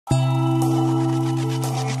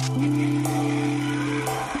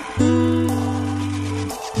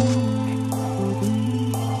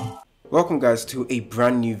Welcome guys to a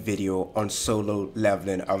brand new video on solo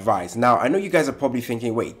leveling Arise. Now I know you guys are probably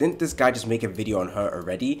thinking, wait, didn't this guy just make a video on her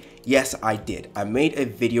already? Yes, I did. I made a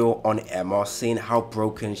video on Emma saying how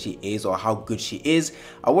broken she is or how good she is.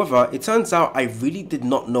 However, it turns out I really did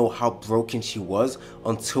not know how broken she was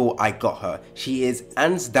until I got her. She is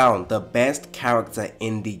hands down the best character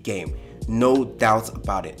in the game. No doubt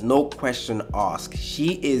about it, no question asked.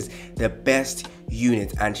 She is the best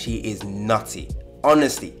unit and she is nutty.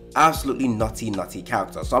 Honestly, absolutely nutty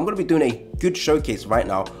character. So I'm going to be doing a good showcase right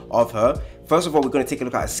now of her. First of all, we're going to take a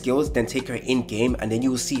look at her skills, then take her in game, and then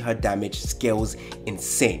you will see her damage scales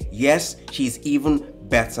insane. Yes, she's even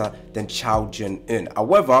better than Choi.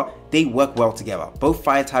 However, they work well together. Both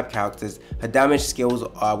fire type characters. Her damage scales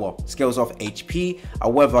are scales off HP.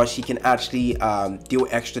 However, she can actually deal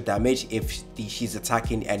extra damage if she's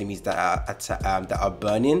attacking enemies that are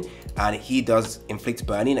burning, and he does inflict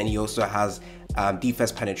burning, and he also has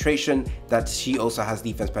defense penetration, that she also has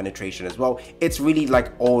defense penetration as well. It's really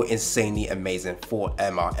like all insanely amazing for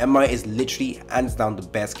Emma. Emma is literally hands down the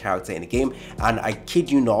best character in the game, and I kid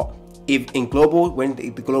you not, if in global, when the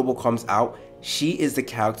global comes out, she is the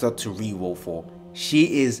character to re-roll for.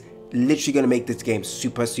 She is literally going to make this game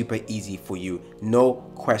super easy for you, no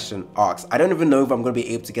question asked. I don't even know if I'm going to be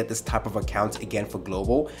able to get this type of account again for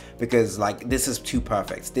global, because like this is too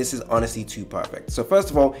perfect. This is honestly too perfect. So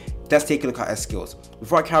first of all, let's take a look at her skills.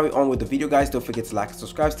 Before I carry on with the video, guys, don't forget to like and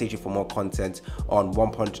subscribe. Stay tuned for more content on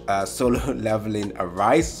solo leveling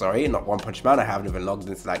Arise. Sorry, not One Punch Man. I haven't even logged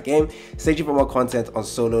into that game. Stay tuned for more content on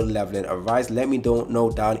solo leveling Arise. Let me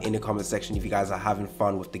know down in the comment section if you guys are having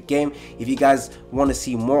fun with the game. If you guys want to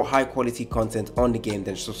see more high quality content on the game,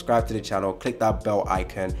 then subscribe to the channel, click that bell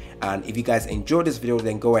icon, and if you guys enjoyed this video,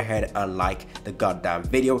 then go ahead and like the goddamn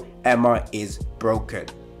video. Emma is broken.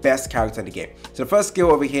 Best character in the game. So the first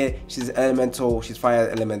skill over here, she's elemental, she's fire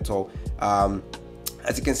elemental.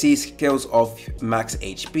 As you can see, skills of max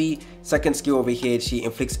HP. Second skill over here, she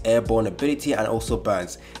inflicts airborne ability and also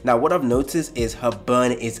burns. Now what I've noticed is her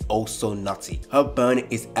burn is also nutty. Her burn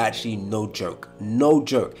is actually no joke. No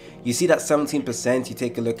joke. You see that 17%, you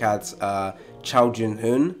take a look at Choi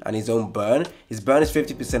and his own burn. His burn is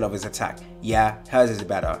 50% of his attack. Yeah, hers is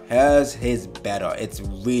better. Hers is better. It's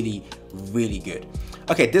really good.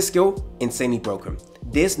 Okay, this skill, insanely broken.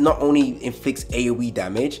 This not only inflicts AoE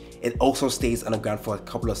damage, it also stays on the ground for a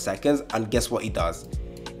couple of seconds, and guess what it does?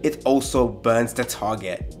 It also burns the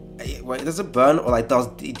target. Wait, does it burn or like does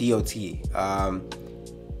DOT?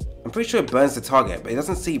 I'm pretty sure it burns the target, but it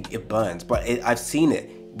doesn't say it burns, but I've seen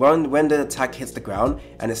it. When the attack hits the ground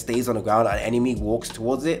and it stays on the ground and an enemy walks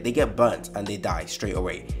towards it, they get burnt and they die straight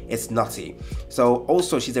away. It's nutty. So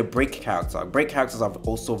also she's a break character. Break characters are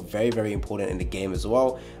also very important in the game as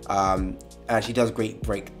well. And she does great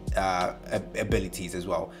break abilities as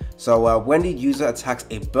well. So when the user attacks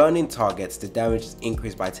a burning target, the damage is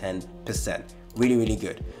increased by 10%. Really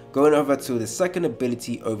good. Going over to the second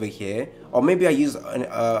ability over here, or maybe I use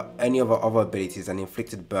any of our other abilities and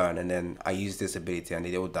inflicted burn, and then I use this ability and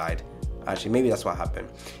they all died. Actually, maybe that's what happened.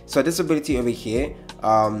 So this ability over here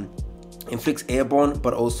inflicts airborne,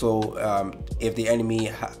 but also if the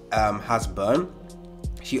enemy has burn,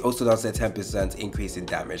 she also does a 10% increase in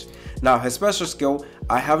damage. Now her special skill,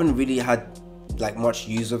 I haven't really had like much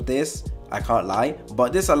use of this, I can't lie,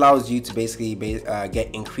 but this allows you to basically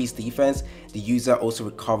get increased defense. The user also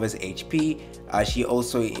recovers HP. She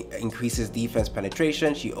also increases defense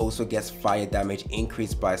penetration. She also gets fire damage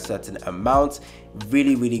increased by a certain amount.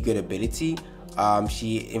 Really good ability.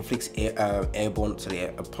 She inflicts airborne to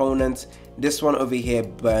the opponent. This one over here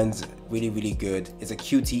burns really good. It's a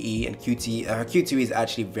QTE, and her QTE is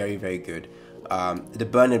actually very good. The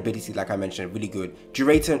burn ability, like I mentioned, really good.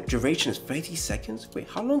 Duration is 30 seconds. Wait,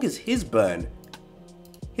 how long is his burn?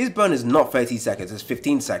 His burn is not 30 seconds, it's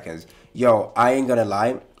 15 seconds. Yo, I ain't gonna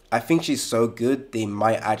lie, I think she's so good they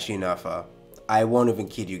might actually nerf her. I won't even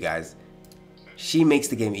kid you guys. She makes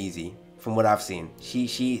the game easy from what I've seen.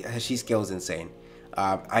 She scales insane.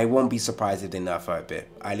 I won't be surprised if they nerf her a bit.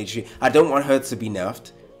 I don't want her to be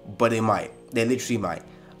nerfed, but they might. They literally might.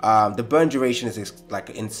 The burn duration is like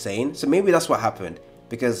insane, so maybe that's what happened,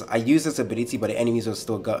 because I used this ability but the enemies were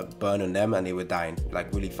still got burn on them and they were dying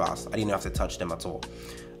like really fast. I didn't have to touch them at all.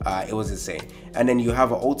 It was insane. And then you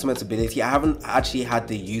have an ultimate ability. I haven't actually had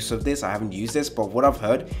the use of this, I haven't used this, but what I've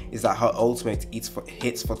heard is that her ultimate hits for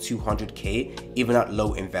 200k even at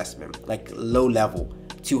low investment, like low level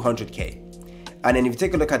 200k. And then if you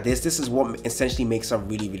take a look at this is what essentially makes her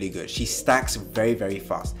really good. She stacks very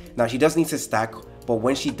fast. Now she does need to stack, but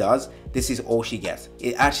when she does, this is all she gets.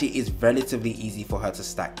 It actually is relatively easy for her to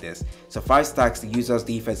stack this. So 5 stacks, the user's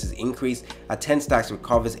defense is increased. At 10 stacks,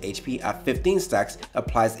 recovers HP. At 15 stacks,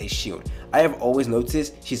 applies a shield. I have always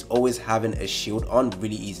noticed she's always having a shield on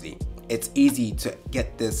really easily. It's easy to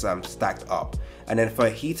get this stacked up. And then for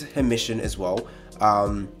heat emission as well,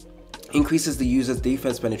 increases the user's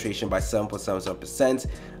defense penetration by 7.77%,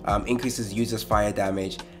 increases user's fire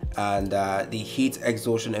damage, and the heat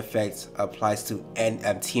exhaustion effect applies to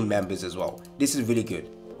team members as well. This is really good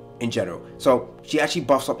in general. So she actually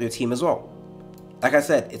buffs up your team as well. Like I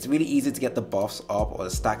said, it's really easy to get the buffs up or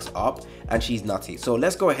the stacks up, and she's nutty. So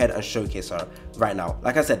let's go ahead and showcase her right now.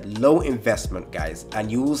 Like I said, low investment, guys,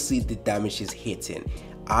 and you will see the damage she's hitting.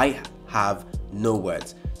 I have no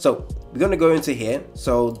words. So we're gonna go into here.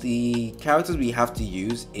 So the characters we have to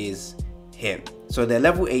use is him. So they're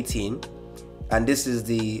level 18, and this is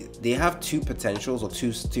they have 2 potentials or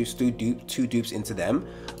two dupes into them.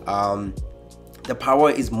 The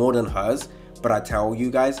power is more than hers, but I tell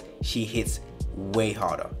you guys, she hits way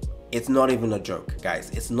harder. It's not even a joke, guys.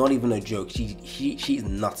 It's not even a joke. She's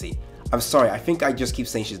nutty. I'm sorry, I think I just keep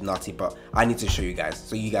saying she's nutty, but I need to show you guys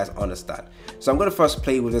so you guys understand. So I'm gonna first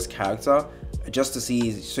play with this character just to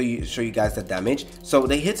show you guys the damage. So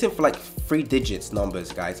they hit him for like 3 digits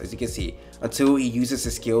numbers, guys, as you can see, until he uses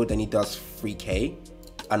his skill. Then he does 3k,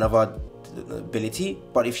 another ability.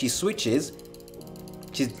 But if she switches,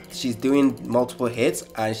 she's doing multiple hits,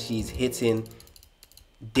 and she's hitting.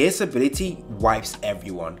 This ability wipes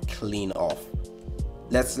everyone clean off.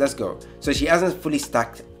 Let's go. So she hasn't fully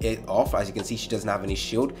stacked it off. As you can see, she doesn't have any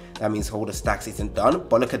shield. That means all the stacks isn't done.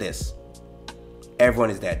 But look at this. Everyone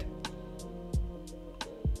is dead.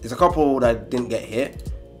 There's a couple that didn't get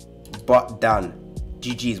hit, but done.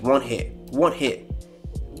 GG's. One hit. One hit.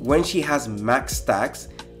 When she has max stacks,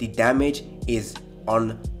 the damage is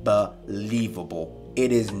unbelievable.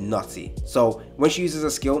 It is nutty. So when she uses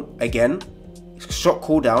a skill, again, shot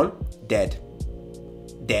cooldown, dead.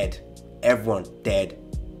 Dead. Everyone dead.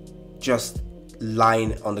 Just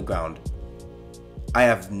lying on the ground. I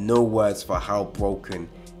have no words for how broken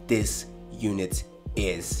this unit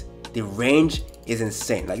is. The range is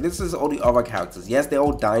insane. Like, this is all the other characters. Yes, they're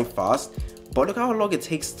all dying fast, but look how long it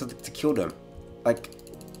takes to kill them. Like,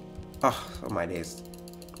 oh my days.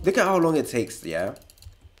 Look at how long it takes, yeah?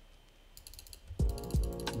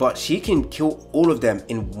 But she can kill all of them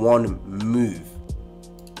in one move.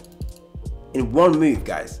 In one move,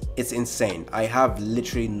 guys. It's insane. I have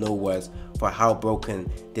literally no words for how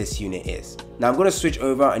broken this unit is. Now I'm going to switch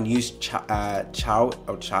over and use Choi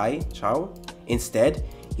instead.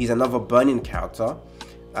 He's another burning character,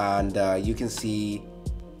 and you can see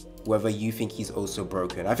whether you think he's also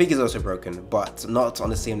broken. I think he's also broken, but not on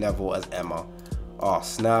the same level as Emma. Oh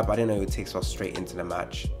snap, I didn't know it takes us straight into the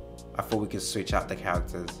match. I thought we could switch out the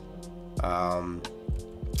characters.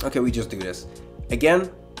 Okay, we just do this. Again,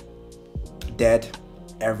 dead,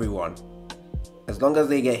 everyone. As long as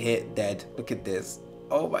they get hit, dead. Look at this.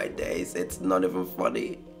 Oh my days, it's not even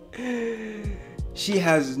funny. She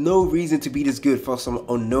has no reason to be this good for some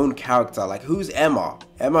unknown character. Like, who's Emma?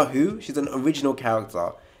 Emma who? She's an original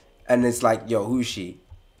character. And it's like, yo, who's she?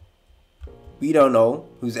 We don't know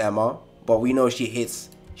who's Emma, but we know she hits.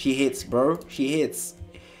 She hits, bro. She hits.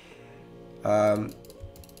 There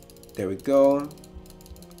we go.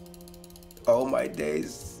 Oh my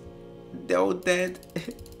days. They're all dead.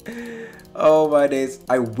 Oh my days.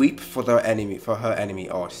 I weep for her enemy.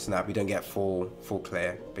 Oh snap, we don't get full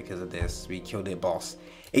clear because of this. We killed their boss.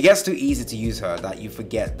 It gets too easy to use her that you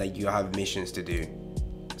forget that you have missions to do.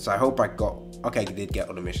 So I hope I got, okay, I did get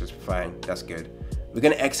all the missions, fine, that's good. We're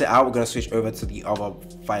gonna exit out. We're gonna switch over to the other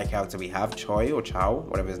fire character we have, Choi or Chow,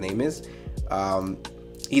 whatever his name is.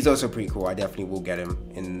 He's also pretty cool. I definitely will get him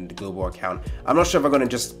in the global account. I'm not sure if I'm gonna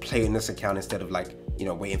just play in this account instead of, like, you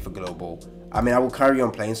know, waiting for global. I mean, I will carry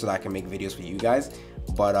on playing so that I can make videos for you guys,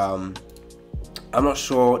 but I'm not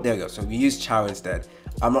sure. There we go. So we use Chow instead.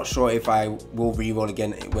 I'm not sure if I will reroll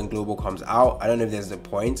again when global comes out. I don't know if there's a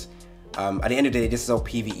point. At the end of the day, this is all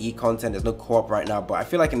PvE content. There's no co-op right now, but I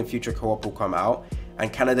feel like in the future co-op will come out,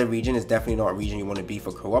 and Canada region is definitely not a region you want to be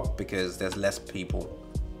for co-op because there's less people.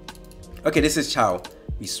 Okay, this is Chow.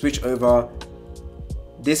 We switch over.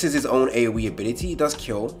 This is his own AoE ability. It does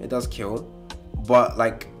kill, but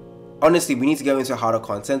like, honestly, we need to go into harder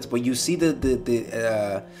content. But you see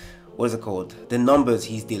the what is it called, the numbers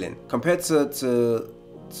he's dealing compared to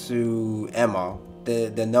Emma.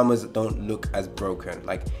 The numbers don't look as broken.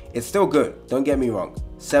 Like, it's still good, don't get me wrong,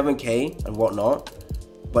 7k and whatnot,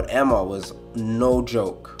 but Emma was no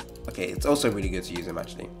joke. Okay, it's also really good to use him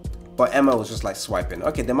actually. But Emma was just like swiping.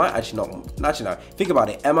 Okay, they might actually not. Actually, no. Think about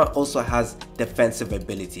it. Emma also has defensive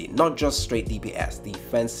ability, not just straight DPS,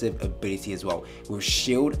 defensive ability as well, with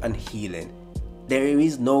shield and healing. There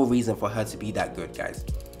is no reason for her to be that good, guys.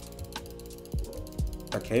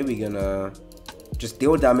 Okay, we're gonna just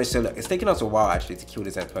deal damage. So look, it's taking us a while actually to kill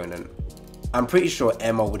this opponent. I'm pretty sure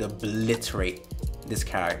Emma would obliterate this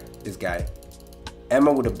guy.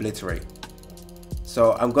 Emma would obliterate.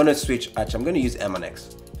 So I'm gonna switch. Actually, I'm gonna use Emma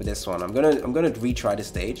next for this one. I'm gonna retry this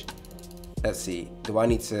stage. Let's see. Do I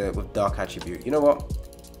need to with dark attribute? You know what?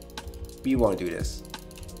 We won't do this.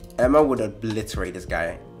 Emma would obliterate this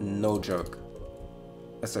guy. No joke.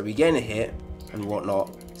 So we're getting a hit and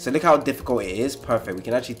whatnot. So look how difficult it is. Perfect. We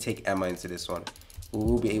can actually take Emma into this one. We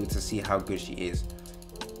will be able to see how good she is.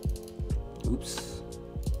 Oops.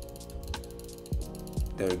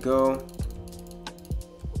 There we go.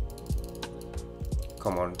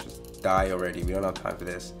 Come on, just die already. We don't have time for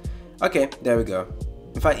this. Okay, there we go.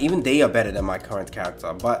 In fact, even they are better than my current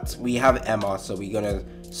character. But we have Emma, so we're gonna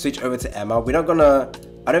switch over to Emma. We're not gonna.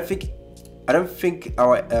 I don't think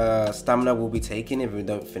our stamina will be taken if we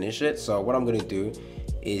don't finish it. So what I'm gonna do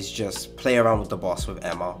is just play around with the boss with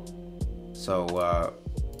Emma. So,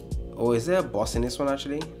 oh, is there a boss in this one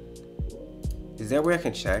actually? Is there a way I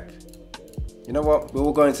can check? You know what? We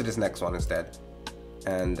will go into this next one instead,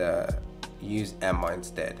 and use Emma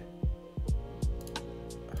instead.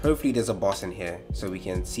 Hopefully there's a boss in here so we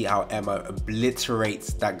can see how Emma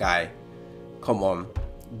obliterates that guy. Come on,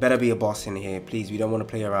 better be a boss in here, please. We don't want to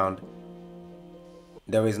play around.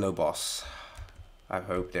 There is no boss. I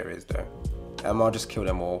hope there is though. Emma just kill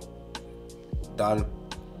them all. Done.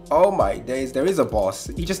 Oh my days, there is a boss.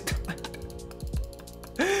 He just died.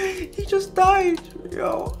 He just died.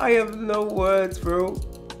 Yo, I have no words, bro.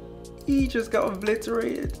 He just got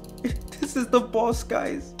obliterated. This is the boss,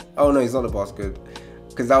 guys. Oh no, he's not the boss. Good,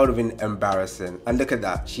 because that would have been embarrassing. And look at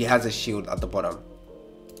that, she has a shield at the bottom.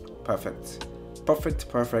 Perfect, perfect,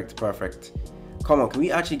 perfect, perfect. Come on, can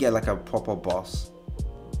we actually get like a proper boss?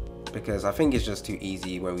 Because I think it's just too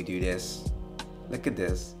easy when we do this. Look at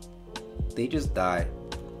this, they just die.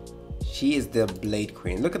 She is the Blade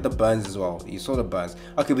Queen. Look at the burns as well. You saw the burns.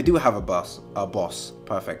 Okay, we do have a boss.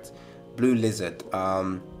 Perfect. Blue Lizard.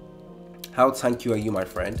 How tanky are you, my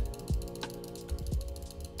friend?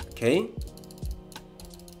 Okay.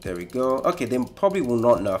 There we go. Okay, they probably will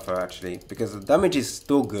not nerf her actually, because the damage is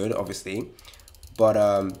still good, obviously.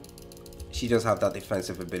 But she does have that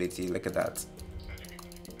defensive ability. Look at that.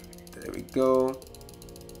 There we go.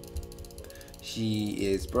 She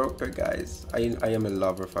is broken, guys. I am in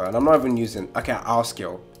love with her, and I'm not even using. Okay, our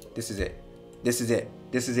skill. This is it. This is it.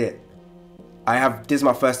 This is it. This is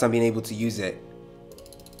my first time being able to use it.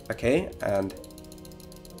 Okay, and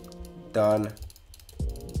done.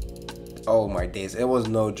 Oh my days, it was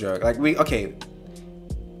no joke. Like okay,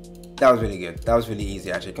 that was really good. That was really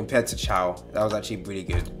easy actually compared to Choi. That was actually really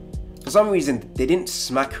good. For some reason, they didn't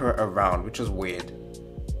smack her around, which was weird.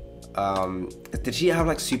 Did she have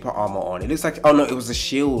like super armor on? It looks like, oh no, it was the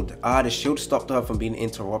shield. The shield stopped her from being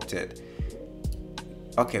interrupted.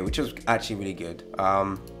 Okay, which was actually really good.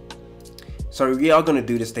 So we are going to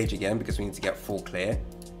do this stage again because we need to get full clear.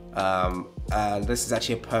 And this is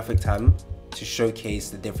actually a perfect time to showcase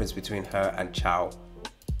the difference between her and Choi.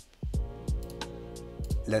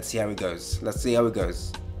 Let's see how it goes. Let's see how it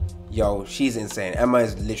goes. Yo, she's insane. Emma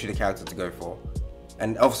is literally the character to go for.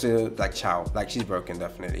 And also like Choi, like she's broken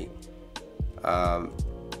definitely.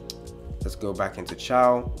 Let's go back into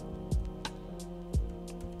Choi.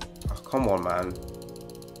 Oh, come on, man.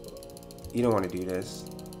 You don't want to do this.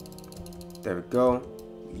 There we go.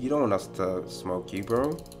 You don't want us to smoke you,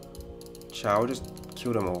 bro. Choi, just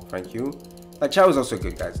kill them all. Thank you. Like Choi is also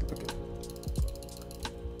good, guys. Look at.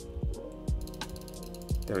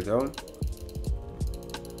 There we go.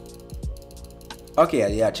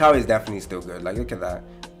 Okay, yeah, Choi is definitely still good. Like, look at that.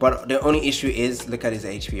 But the only issue is, look at his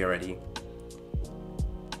HP already.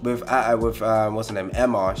 With what's her name,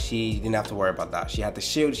 Emma, she didn't have to worry about that. She had the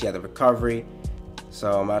shield, she had the recovery.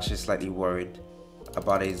 So I'm actually slightly worried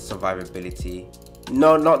about his survivability.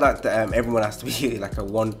 No, not that everyone has to be like a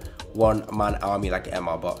one-man army like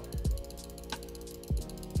Emma, but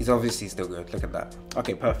he's obviously still good. Look at that.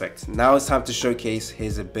 Okay, perfect. Now it's time to showcase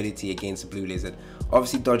his ability against Blue Lizard.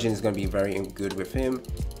 Obviously, dodging is going to be very good with him.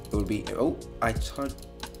 It will be. Oh, I thought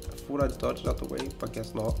I dodged out the way, but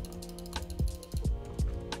guess not.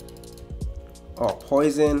 Oh,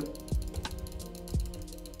 poison.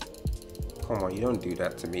 Come on, you don't do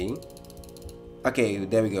that to me. Okay,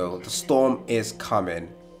 there we go. The storm is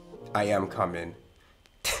coming. I am coming.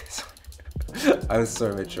 I'm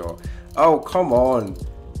so mature. Oh, come on.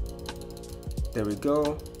 There we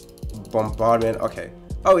go. bombardment. Okay.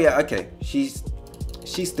 Oh yeah. Okay. She's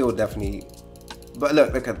still definitely. But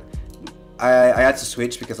look at. I had to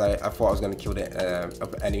switch because I thought I was gonna kill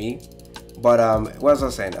the enemy. But what was I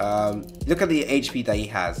saying? Look at the HP that he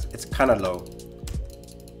has. It's kind of low.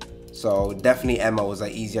 So definitely Emma was an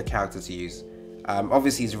easier character to use.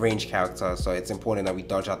 Obviously he's a range character, so it's important that we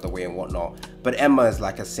dodge out the way and whatnot. But Emma is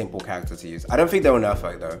like a simple character to use. I don't think they will nerf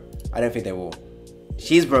her though. I don't think they will.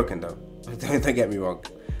 She's broken though. Don't get me wrong.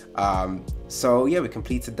 So yeah, we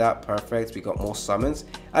completed that. Perfect. We got more summons.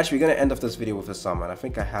 Actually, we're gonna end off this video with a summon. I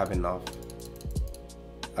think I have enough.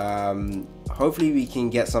 Hopefully we can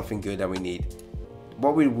get something good that we need.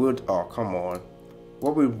 What we would, oh come on,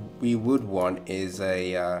 what we would want is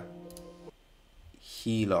a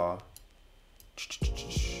healer.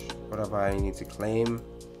 Whatever I need to claim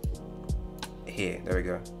here. There we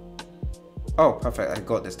go. Oh perfect, I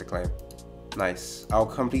got this to claim. Nice. I'll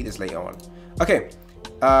complete this later on. Okay,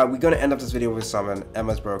 we're gonna end up this video with summon.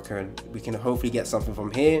 Emma's broken. We can hopefully get something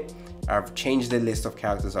from here. I've changed the list of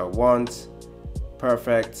characters I want.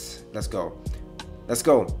 Perfect. Let's go. Let's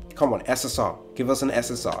go. Come on, SSR. Give us an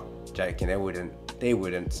SSR. Joking, they wouldn't. They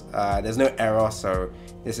wouldn't. There's no error, so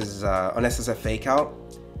this is unless it's a fake out.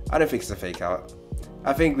 I don't think it's a fake out.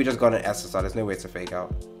 I think we just got an SSR. There's no way it's a fake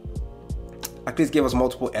out. At least give us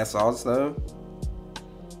multiple SRs though.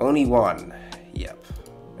 Only one. Yep.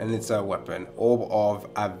 And it's a weapon. Orb of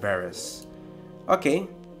Avarice. Okay.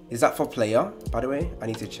 Is that for player, by the way? I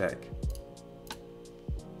need to check.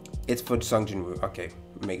 It's for Sung Jinwoo. Okay,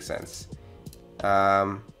 makes sense.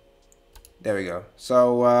 There we go.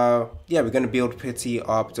 So yeah, we're gonna build Pity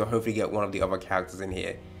up to hopefully get one of the other characters in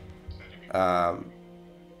here. I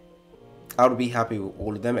would be happy with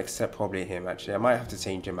all of them except probably him. Actually, I might have to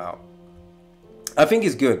change him out. I think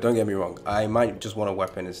he's good. Don't get me wrong. I might just want a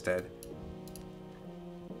weapon instead.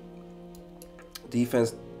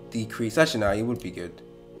 Defense decrease. Actually, no, he would be good.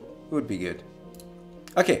 It would be good.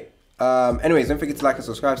 Okay. Anyways, don't forget to like and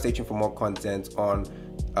subscribe. Stay tuned for more content on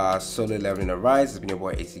solo leveling Arise. It's been your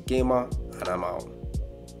boy AC Gamer, and I'm out.